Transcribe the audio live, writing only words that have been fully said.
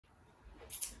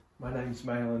My name's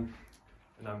Malin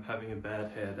and I'm having a bad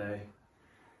hair day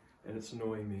and it's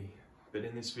annoying me. But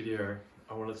in this video,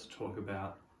 I wanted to talk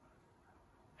about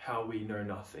how we know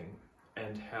nothing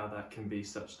and how that can be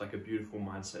such like a beautiful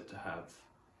mindset to have.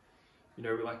 You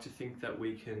know, we like to think that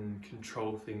we can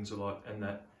control things a lot and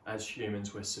that as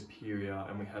humans we're superior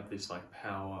and we have this like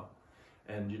power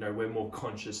and, you know, we're more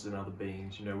conscious than other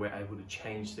beings. You know, we're able to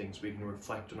change things, we can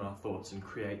reflect on our thoughts and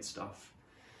create stuff.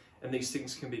 And these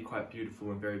things can be quite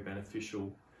beautiful and very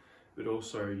beneficial, but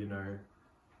also, you know,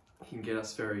 can get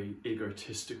us very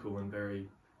egotistical and very,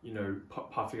 you know,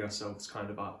 puffing ourselves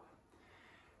kind of up.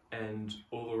 And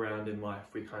all around in life,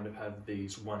 we kind of have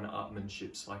these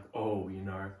one-upmanships like, oh, you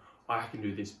know, I can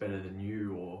do this better than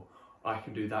you, or I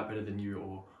can do that better than you,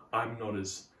 or I'm not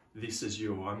as this as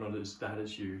you, or I'm not as that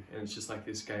as you. And it's just like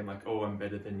this game like, oh, I'm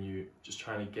better than you, just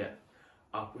trying to get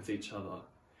up with each other.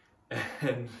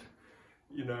 And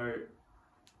you know,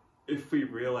 if we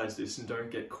realize this and don't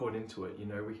get caught into it, you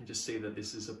know, we can just see that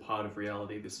this is a part of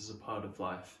reality, this is a part of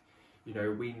life. You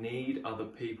know, we need other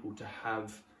people to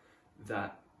have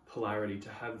that polarity, to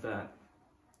have that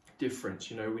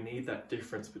difference. You know, we need that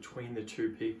difference between the two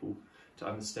people to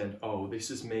understand, oh,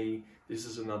 this is me, this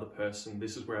is another person,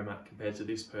 this is where I'm at compared to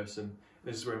this person,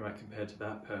 this is where I'm at compared to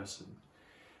that person.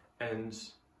 And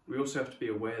we also have to be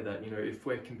aware that, you know, if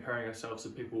we're comparing ourselves to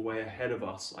people way ahead of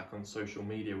us, like on social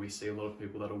media, we see a lot of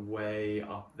people that are way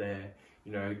up there,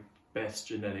 you know, best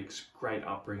genetics, great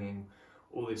upbringing,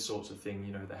 all these sorts of things,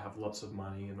 you know, they have lots of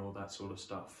money and all that sort of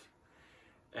stuff.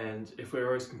 And if we're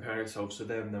always comparing ourselves to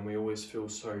them, then we always feel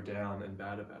so down and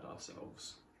bad about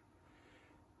ourselves.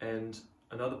 And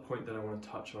another point that I want to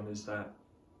touch on is that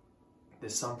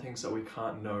there's some things that we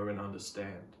can't know and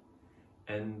understand.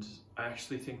 And I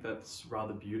actually think that's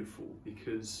rather beautiful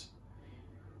because,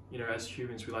 you know, as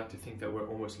humans, we like to think that we're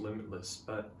almost limitless,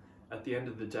 but at the end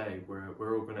of the day,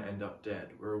 we're all going to end up dead.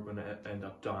 We're all going to end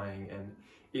up dying. And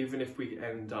even if we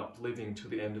end up living to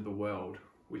the end of the world,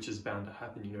 which is bound to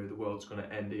happen, you know, the world's going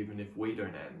to end. Even if we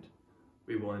don't end,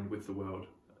 we will end with the world.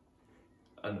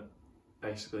 And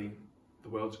basically, the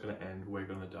world's going to end, we're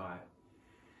going to die.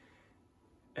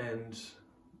 And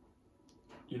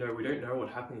you know, we don't know what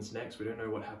happens next. We don't know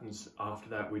what happens after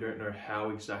that. We don't know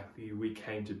how exactly we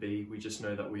came to be. We just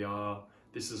know that we are,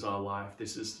 this is our life.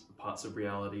 This is parts of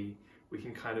reality. We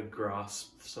can kind of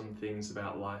grasp some things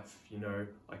about life, you know,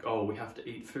 like, oh, we have to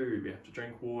eat food, we have to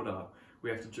drink water, we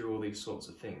have to do all these sorts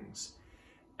of things.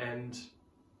 And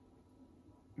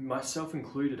myself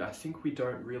included, I think we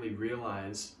don't really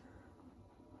realize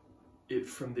it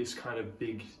from this kind of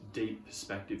big, deep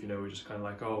perspective. You know, we're just kind of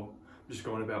like, oh, just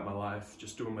going about my life,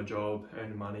 just doing my job,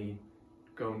 earn money,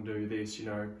 go and do this, you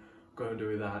know, go and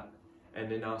do that.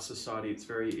 And in our society, it's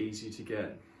very easy to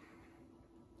get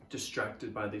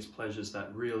distracted by these pleasures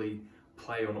that really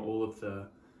play on all of the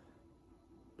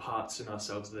parts in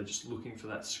ourselves that are just looking for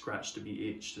that scratch to be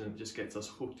itched, and it just gets us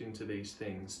hooked into these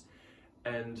things.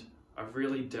 And I've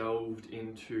really delved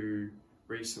into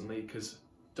recently, because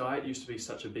diet used to be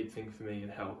such a big thing for me in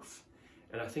health.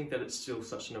 And I think that it's still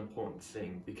such an important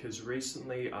thing, because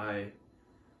recently I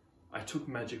took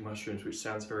magic mushrooms, which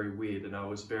sounds very weird, and I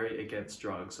was very against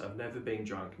drugs. I've never been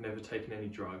drunk, never taken any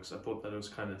drugs. I thought that it was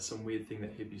kind of some weird thing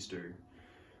that hippies do.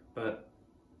 But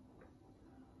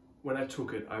when I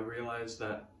took it, I realized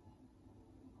that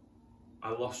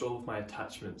I lost all of my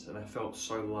attachments and I felt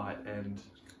so light, and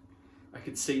I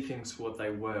could see things for what they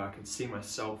were. I could see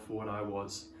myself for what I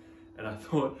was. And I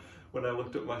thought, when I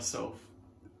looked at myself,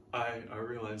 I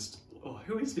realized, oh,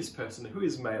 who is this person? Who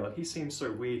is Malin? He seems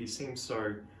so weird. He seems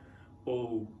so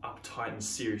all uptight and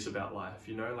serious about life,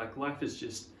 you know? Like, life is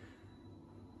just,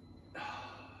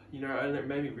 you know, and it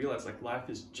made me realize, like, life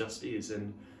is just is.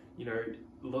 And, you know,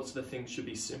 lots of the things should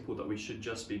be simple that we should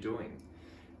just be doing.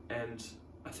 And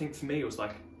I think for me, it was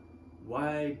like,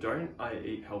 why don't I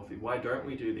eat healthy? Why don't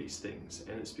we do these things?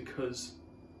 And it's because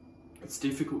it's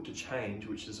difficult to change,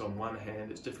 which is on one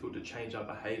hand, it's difficult to change our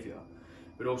behavior.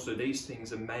 But also these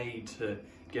things are made to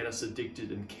get us addicted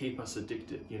and keep us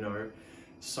addicted, you know.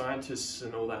 Scientists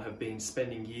and all that have been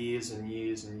spending years and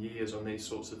years and years on these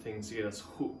sorts of things to get us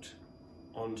hooked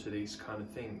onto these kind of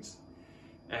things.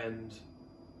 And,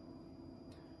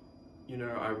 you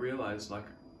know, I realized, like,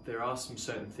 there are some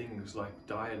certain things like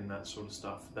diet and that sort of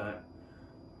stuff that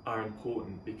are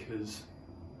important, because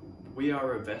we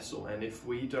are a vessel, and if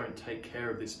we don't take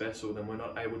care of this vessel, then we're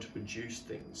not able to produce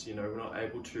things, you know, we're not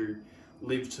able to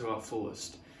live to our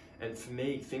fullest. And for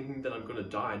me, thinking that I'm going to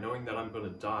die, knowing that I'm going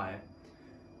to die,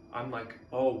 I'm like,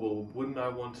 oh, well, wouldn't I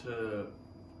want to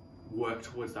work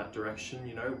towards that direction,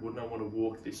 you know? Wouldn't I want to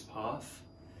walk this path?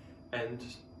 And,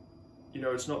 you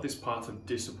know, it's not this path of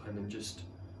discipline and just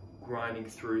grinding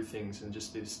through things and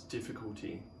just this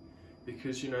difficulty.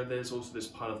 Because, you know, there's also this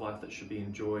part of life that should be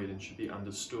enjoyed and should be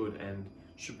understood and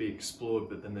should be explored,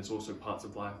 but then there's also parts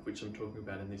of life, which I'm talking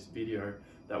about in this video,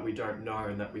 that we don't know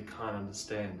and that we can't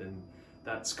understand. And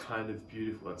that's kind of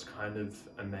beautiful, that's kind of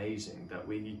amazing, that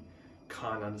we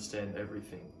can't understand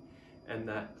everything. And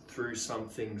that through some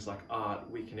things like art,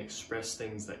 we can express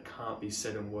things that can't be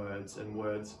said in words, and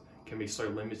words can be so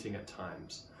limiting at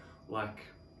times. Like,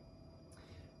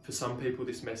 for some people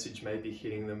this message may be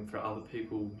hitting them, for other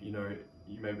people, you know,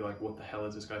 you may be like, what the hell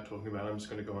is this guy talking about? I'm just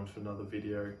going to go on to another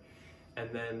video. And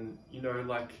then, you know,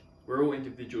 like, we're all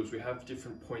individuals, we have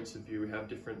different points of view, we have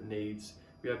different needs,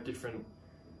 we have different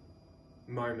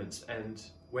moments, and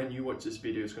when you watch this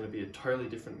video, it's going to be a totally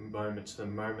different moment to the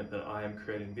moment that I am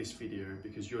creating this video,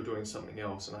 because you're doing something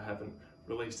else and I haven't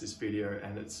released this video.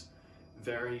 And it's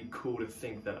very cool to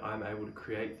think that I'm able to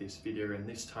create this video in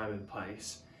this time and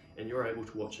place, and you're able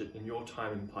to watch it in your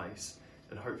time and place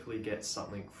and hopefully get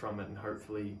something from it and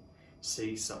hopefully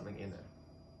see something in it.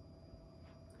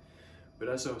 But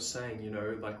as I was saying, you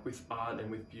know, like with art and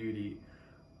with beauty,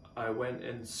 I went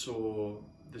and saw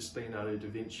this Leonardo da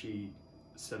Vinci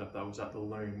setup that was at the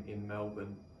Loom in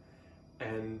Melbourne,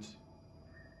 and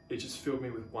it just filled me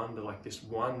with wonder. Like, this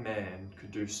one man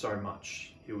could do so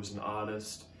much. He was an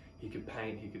artist, he could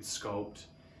paint, he could sculpt,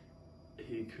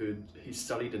 he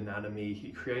studied anatomy, he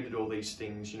created all these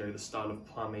things, you know, the start of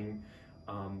plumbing,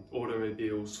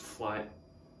 automobiles, flight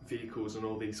vehicles, and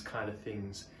all these kind of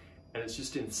things. And it's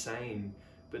just insane.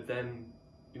 But then,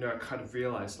 you know, I kind of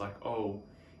realized, like, oh,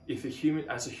 if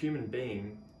as a human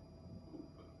being,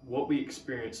 what we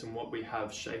experience and what we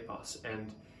have shape us,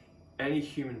 and any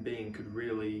human being could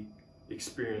really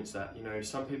experience that. You know,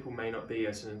 some people may not be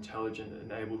as intelligent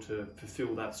and able to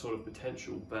fulfill that sort of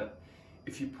potential, but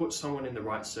if you put someone in the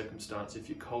right circumstance, if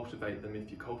you cultivate them,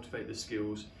 if you cultivate the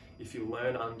skills, if you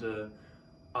learn under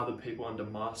other people, under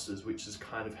masters, which is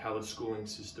kind of how the schooling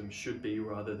system should be,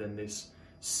 rather than this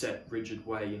set, rigid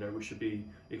way. You know, we should be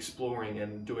exploring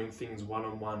and doing things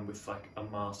one-on-one with like a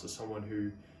master, someone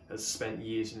who has spent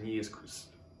years and years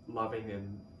loving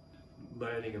and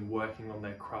learning and working on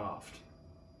their craft.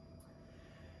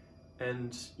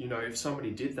 And, you know, if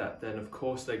somebody did that, then of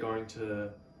course their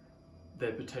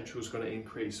potential is going to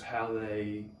increase.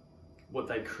 What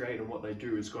they create and what they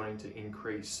do is going to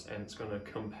increase, and it's going to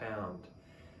compound,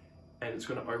 and it's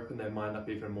going to open their mind up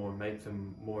even more and make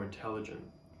them more intelligent.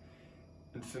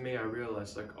 And for me, I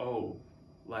realized, like, oh,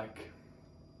 like,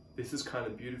 this is kind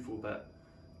of beautiful, that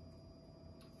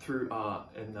through art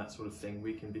and that sort of thing,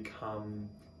 we can become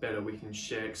better, we can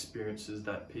share experiences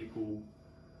that people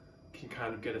can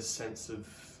kind of get a sense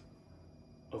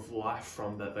of life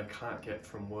from, that they can't get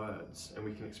from words, and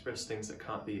we can express things that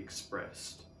can't be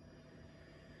expressed.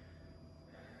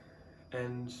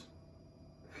 And,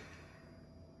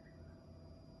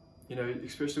 you know,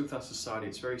 especially with our society,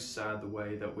 it's very sad the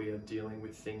way that we are dealing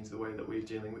with things, the way that we're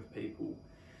dealing with people.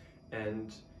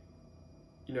 And,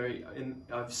 you know,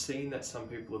 I've seen that some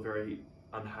people are very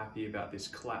unhappy about this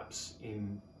collapse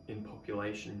in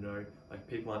population, you know, like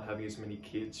people aren't having as many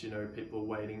kids, you know, people are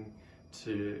waiting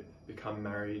to become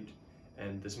married,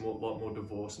 and there's a lot more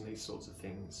divorce and these sorts of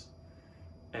things.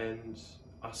 And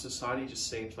our society just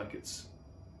seems like it's,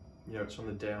 you know, it's on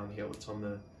the downhill,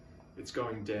 it's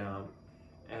going down.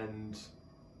 And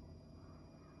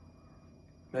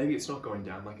maybe it's not going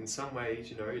down. Like, in some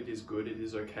ways, you know, it is good, it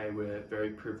is okay, we're very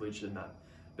privileged in that.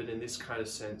 But in this kind of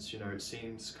sense, you know, it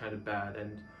seems kind of bad.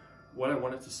 And what I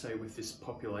wanted to say with this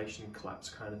population collapse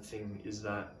kind of thing is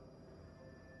that,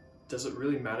 does it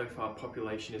really matter if our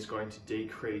population is going to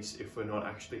decrease if we're not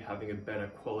actually having a better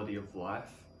quality of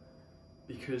life?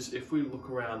 Because if we look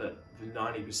around at the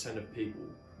 90% of people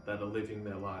that are living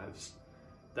their lives,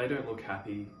 they don't look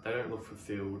happy, they don't look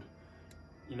fulfilled,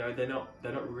 you know, they're not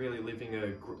really living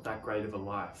that great of a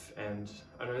life. And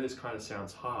I know this kind of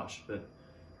sounds harsh, but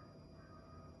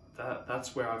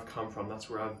that's where I've come from, that's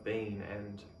where I've been.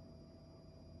 And,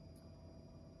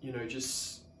 you know,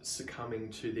 just succumbing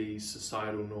to these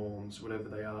societal norms, whatever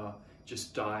they are,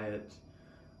 just diet,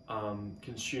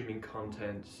 consuming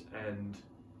content, and,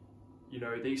 you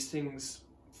know, these things,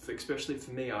 especially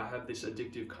for me, I have this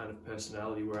addictive kind of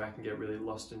personality where I can get really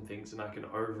lost in things and I can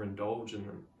overindulge in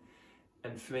them.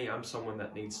 And for me, I'm someone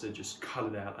that needs to just cut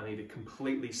it out. I need to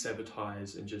completely sever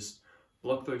ties and just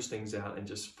block those things out and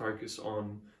just focus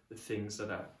on the things that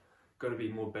are going to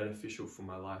be more beneficial for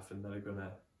my life and that are going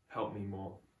to help me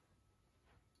more.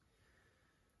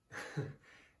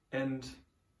 And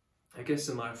I guess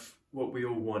in life, what we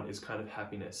all want is kind of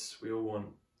happiness. We all want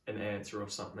an answer or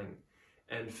something.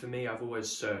 And for me, I've always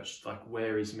searched, like,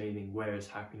 where is meaning? Where is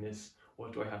happiness?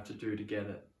 What do I have to do to get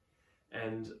it?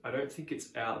 And I don't think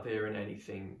it's out there in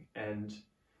anything. And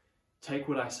take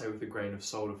what I say with a grain of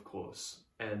salt, of course,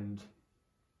 and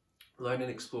learn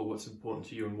and explore what's important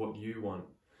to you and what you want.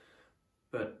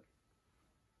 But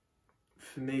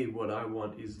for me, what I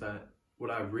want is that, what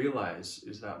I realize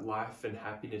is that life and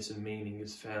happiness and meaning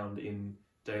is found in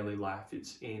daily life.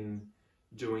 It's in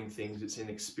doing things, it's in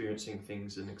experiencing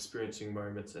things and experiencing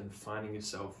moments and finding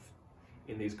yourself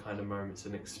in these kind of moments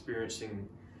and experiencing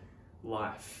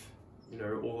life, you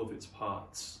know, all of its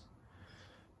parts.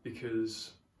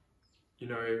 Because, you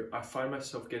know, I find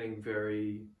myself getting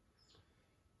very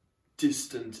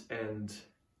distant and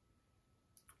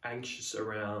anxious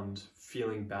around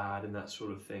feeling bad and that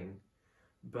sort of thing.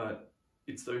 But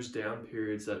it's those down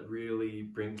periods that really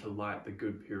bring to light the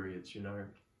good periods, you know.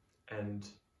 And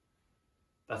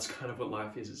that's kind of what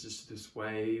life is. It's just this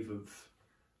wave of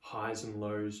highs and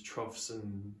lows, troughs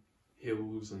and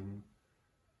hills, and,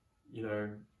 you know,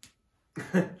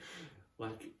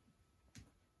 like,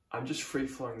 I'm just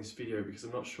free-flowing this video because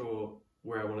I'm not sure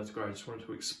where I wanted to go. I just wanted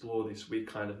to explore this we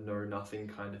kind of know nothing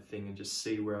kind of thing and just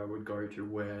see where I would go to,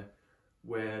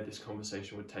 where this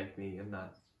conversation would take me and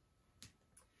that.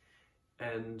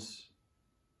 And,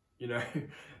 you know,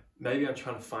 maybe I'm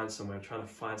trying to find somewhere, I'm trying to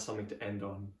find something to end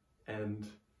on. And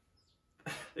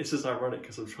this is ironic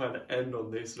because I'm trying to end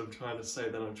on this and I'm trying to say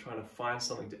that I'm trying to find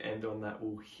something to end on that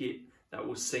will hit, that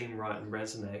will seem right and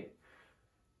resonate.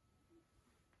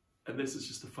 And this is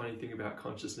just the funny thing about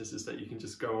consciousness, is that you can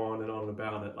just go on and on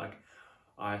about it. Like,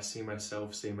 I see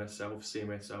myself, see myself, see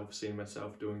myself, see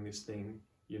myself doing this thing,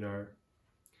 you know.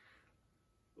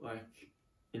 Like,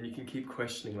 and you can keep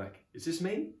questioning, like, is this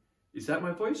me? Is that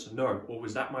my voice? No. Or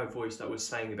was that my voice that was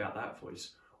saying about that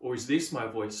voice? Or is this my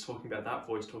voice talking about that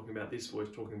voice, talking about this voice,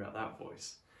 talking about that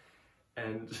voice?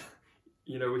 And,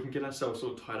 you know, we can get ourselves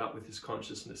all tied up with this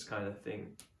consciousness kind of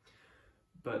thing.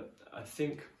 But I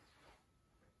think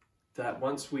that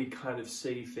once we kind of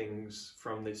see things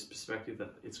from this perspective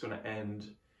that it's going to end,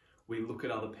 we look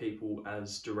at other people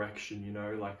as direction, you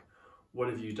know, like, what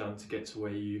have you done to get to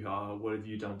where you are? What have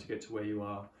you done to get to where you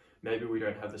are? Maybe we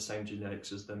don't have the same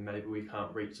genetics as them. Maybe we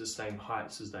can't reach the same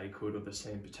heights as they could or the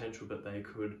same potential that they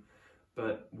could.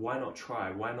 But why not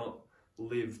try? Why not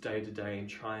live day to day and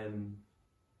try and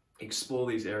explore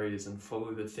these areas and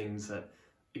follow the things that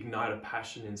ignite a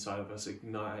passion inside of us,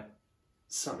 ignite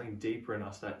something deeper in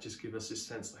us that just give us this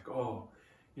sense like, oh,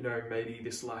 you know, maybe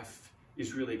this life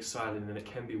is really exciting and it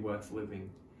can be worth living.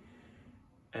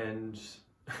 And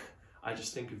I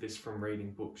just think of this from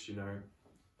reading books, you know,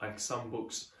 like some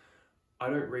books, I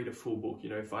don't read a full book, you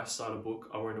know, if I start a book,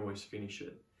 I won't always finish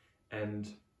it. And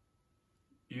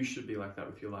you should be like that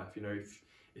with your life, you know,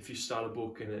 if you start a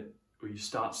book or you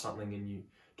start something and you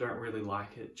don't really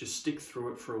like it, just stick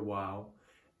through it for a while.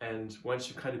 And once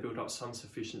you've kind of built up some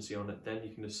sufficiency on it, then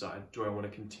you can decide, do I want to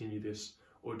continue this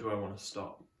or do I want to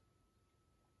stop?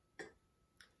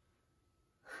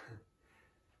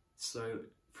 So,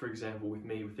 for example, with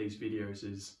me, with these videos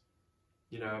is,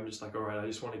 you know, I'm just like, all right, I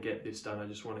just want to get this done. I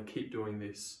just want to keep doing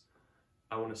this.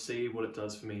 I want to see what it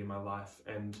does for me in my life.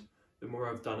 And the more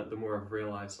I've done it, the more I've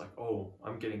realized like, oh,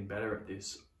 I'm getting better at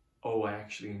this. Oh, I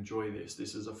actually enjoy this.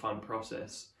 This is a fun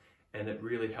process. And it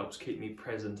really helps keep me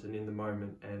present and in the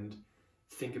moment and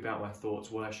think about my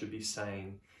thoughts, what I should be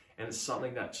saying. And it's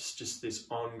something that's just this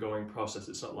ongoing process.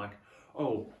 It's not like,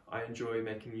 oh, I enjoy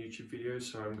making YouTube videos,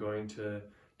 so I'm going to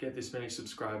get this many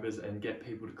subscribers and get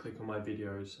people to click on my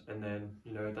videos. And then,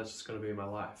 you know, that's just going to be my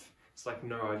life. It's like,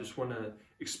 no, I just want to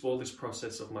explore this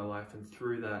process of my life. And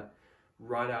through that,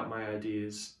 write out my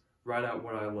ideas, write out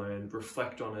what I learned,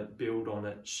 reflect on it, build on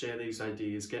it, share these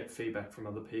ideas, get feedback from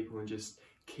other people, and just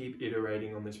keep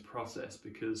iterating on this process,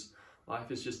 because life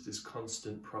is just this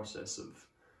constant process of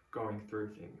going through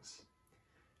things.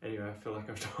 Anyway, I feel like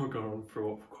I've gone on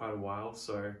for quite a while,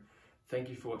 so thank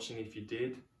you for watching if you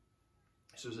did.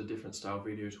 This was a different style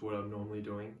video to what I'm normally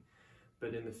doing,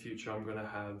 but in the future I'm going to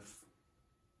have...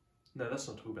 No, let's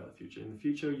not talk about the future. In the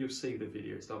future you'll see the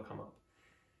videos, they'll come up.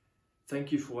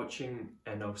 Thank you for watching,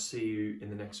 and I'll see you in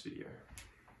the next video.